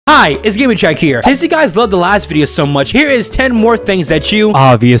Hi, it's GamerCheck here. Since you guys loved the last video so much, here is 10 more things that you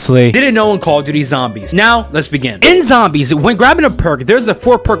obviously didn't know in Call of Duty Zombies. Now, let's begin. In Zombies, when grabbing a perk, there's a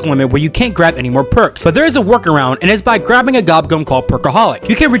 4 perk limit where you can't grab any more perks. But there is a workaround, and it's by grabbing a Gobble called Perkaholic.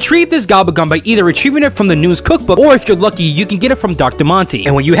 You can retrieve this Gobble by either retrieving it from the News Cookbook, or if you're lucky, you can get it from Dr. Monty.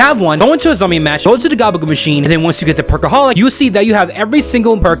 And when you have one, go into a zombie match, go to the Gobble machine, and then once you get the Perkaholic, you'll see that you have every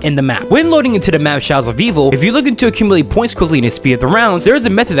single perk in the map. When loading into the map Shadows of Evil, if you're looking to accumulate points quickly and speed up the rounds, there is a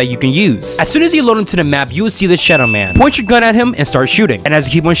method that you can use. As soon as you load into the map, you will see the Shadow Man. Point your gun at him and start shooting. And as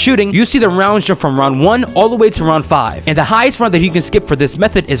you keep on shooting, you see the rounds jump from round 1 all the way to round 5. And the highest round that you can skip for this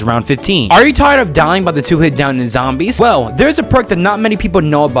method is round 15. Are you tired of dying by the 2-hit down in Zombies? Well, there's a perk that not many people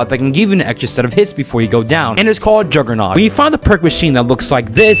know about that can give you an extra set of hits before you go down, and it's called Juggernaut. When you find the perk machine that looks like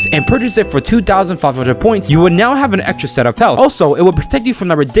this and purchase it for 2,500 points, you will now have an extra set of health. Also, it will protect you from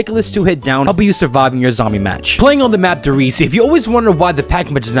that ridiculous 2-hit down, helping you survive in your zombie match. Playing on the map Doris, if you always wonder why the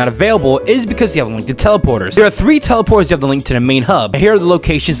pack match is not available, it is because you have linked to teleporters. There are 3 teleporters you have to link to the main hub, and here are the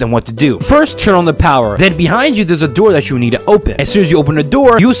locations and what to do. First, turn on the power. Then behind you, there's a door that you need to open. As soon as you open the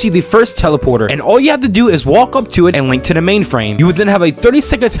door, you'll see the first teleporter, and all you have to do is walk up to it and link to the mainframe. You will then have a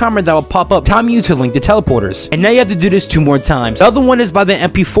 30-second timer that will pop up, timing you to link the teleporters. And now you have to do this 2 more times. The other one is by the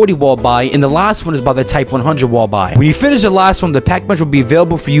MP40 wall buy, and the last one is by the Type 100 wall buy. When you finish the last one, the pack match will be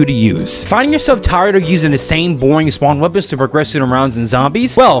available for you to use. Finding yourself tired of using the same boring spawn weapons to progress through the rounds in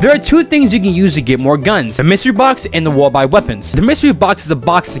Zombies? Well, there are 2 things you can use to get more guns: the mystery box and the wall buy weapons. The mystery box is a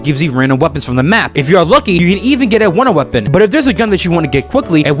box that gives you random weapons from the map. If you're lucky, you can even get a wonder weapon. But if there's a gun that you want to get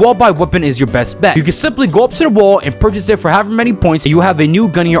quickly, a wall buy weapon is your best bet. You can simply go up to the wall and purchase it for however many points, and you have a new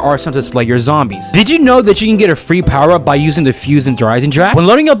gun in your arsenal to slay your zombies. Did you know that you can get a free power-up by using the fuse and Horizon Draft? When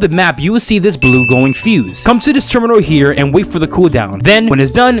loading up the map, you will see this blue glowing fuse. Come to this terminal here and wait for the cooldown. Then, when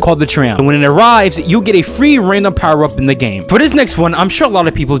it's done, call the tram. And when it arrives, you'll get a free random power-up in the game. For this next one, I'm sure a lot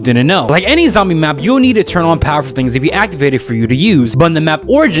of people didn't know. Like any zombie map, you'll need to turn on power for things to be activated for you to use. But in the map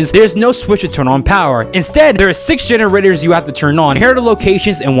Origins, there's no switch to turn on power. Instead, there are 6 generators you have to turn on. Here are the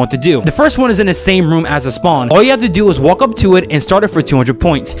locations and what to do. The first one is in the same room as a spawn. All you have to do is walk up to it and start it for 200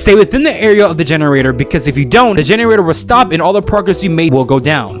 points. Stay within the area of the generator, because if you don't, the generator will stop and all the progress you made will go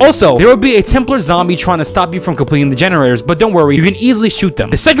down. Also, there will be a Templar zombie trying to stop you from completing the generators, but don't worry, you can easily shoot them.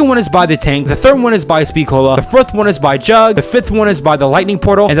 The second one is by the tank, the third one is by Speed Cola, the fourth one is by Jug, the fifth one is by the lightning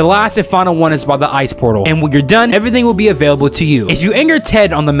portal, and the last and final one is by the ice portal. And when you're done, everything will be available to you. If you anger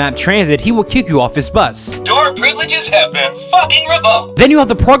Ted on the map Transit, he will kick you off his bus. Door privileges have been fucking revoked. Then you have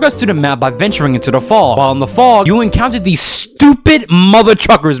to progress through the map by venturing into the fog. While in the fog, you encounter these stupid mother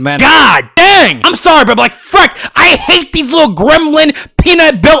truckers, man. God dang! I'm sorry, but like, frick, I hate these little gremlin,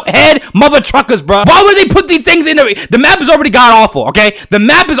 peanut built head mother truckers, bro. Why would they put these things in there? The map is already god awful, okay? The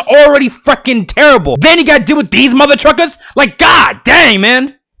map is already freaking terrible. Then you gotta deal with these mother truckers? Like, god dang,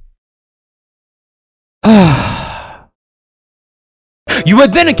 man. You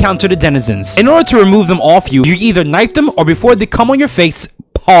would then encounter the denizens. In order to remove them off you, you either knife them, or before they come on your face,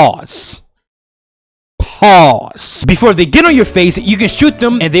 pause. Before they get on your face, you can shoot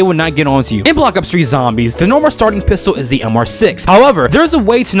them and they will not get onto you. In Black Ops 3 Zombies, the normal starting pistol is the MR6. However, there's a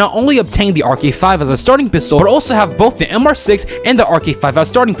way to not only obtain the RK5 as a starting pistol, but also have both the MR6 and the RK5 as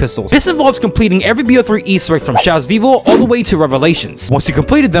starting pistols. This involves completing every BO3 Easter egg from Shadows of Evil all the way to Revelations. Once you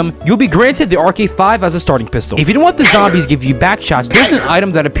completed them, you'll be granted the RK5 as a starting pistol. If you don't want the zombies give you back shots, there's an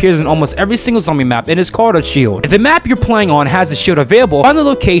item that appears in almost every single zombie map, and it's called a shield. If the map you're playing on has a shield available, find the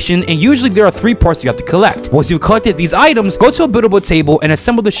location, and usually there are 3 parts you have to collect. Once you've collected these items, go to a buildable table and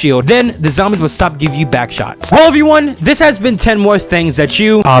assemble the shield. Then the zombies will stop giving you back shots. Well, everyone, this has been 10 more things that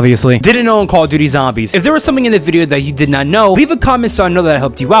you obviously didn't know in Call of Duty Zombies. If there was something in the video that you did not know, leave a comment so I know that I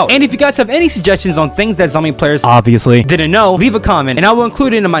helped you out. And if you guys have any suggestions on things that zombie players obviously didn't know, leave a comment and I will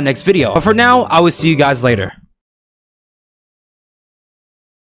include it in my next video. But for now, I will see you guys later.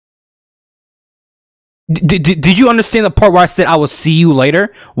 Did you understand the part where I said I will see you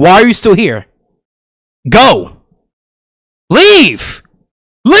later? Why are you still here? Go! Leave!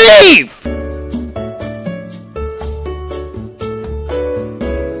 Leave!